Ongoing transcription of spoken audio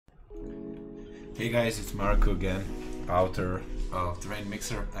Hey guys, it's Marco again, author of Terrain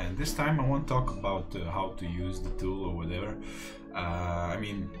Mixer, and this time I want to talk about how to use the tool or whatever.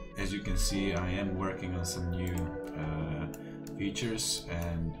 As you can see, I am working on some new features,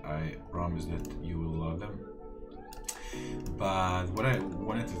 and I promise that you will love them. But what I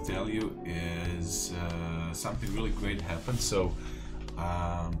wanted to tell you is something really great happened. So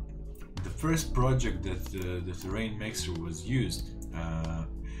the first project that the Terrain Mixer was used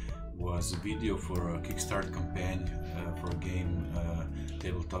was a video for a Kickstarter campaign for a game,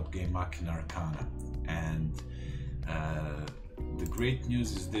 tabletop game Machina Arcana. And the great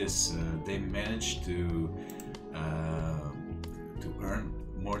news is this: they managed to earn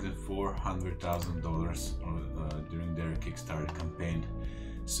more than $400,000 during their Kickstarter campaign.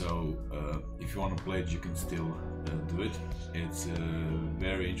 So if you want to play it, you can still do it. It's a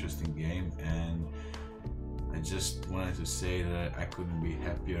very interesting game, and I just wanted to say that I couldn't be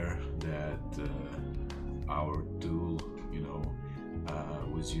happier that our tool,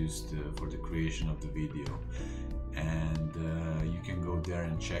 was used for the creation of the video. And you can go there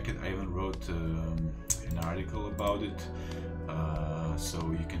and check it. I even wrote an article about it,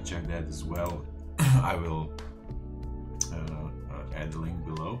 so you can check that as well. I will add the link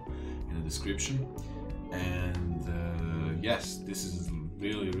below in the description. And yes, this is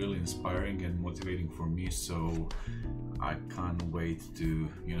really inspiring and motivating for me, so I can't wait to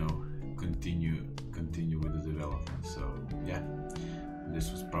continue with the development. So yeah,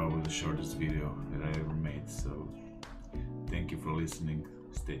 this was probably the shortest video that I ever made, so thank you for listening.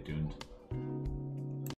 Stay tuned.